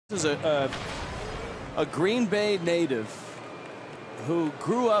This is a Green Bay native who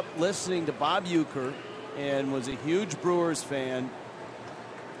grew up listening to Bob Uecker and was a huge Brewers fan.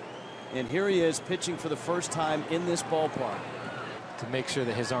 And here he is pitching for the first time in this ballpark. To make sure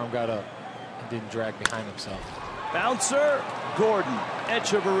that his arm got up and didn't drag behind himself. Bouncer, Gordon,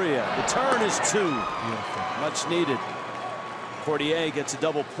 Echeverria. The turn is 2. Beautiful. Much needed. Cordier gets a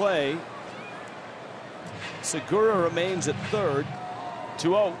double play. Segura remains at third.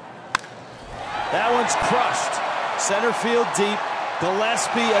 2-0. That one's crushed. Center field deep.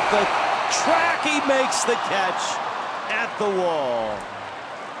 Gillespie at the track. He makes the catch at the wall.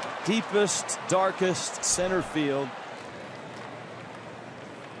 Deepest, darkest center field.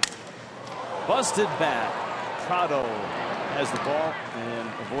 Busted bat. Prado has the ball and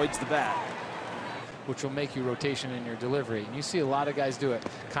avoids the bat. Which will make you rotation in your delivery. And you see a lot of guys do it.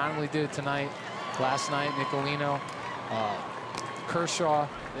 Connolly did it tonight, last night, Nicolino, Kershaw.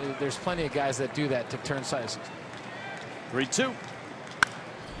 There's plenty of guys that do that to turn sides. 3-2.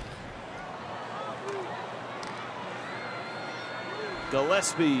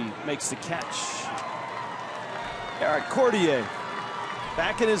 Gillespie makes the catch. Erik Cordier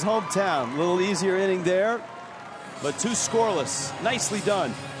back in his hometown. A little easier inning there, but 2 scoreless. Nicely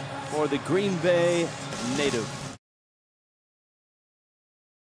done for the Green Bay native.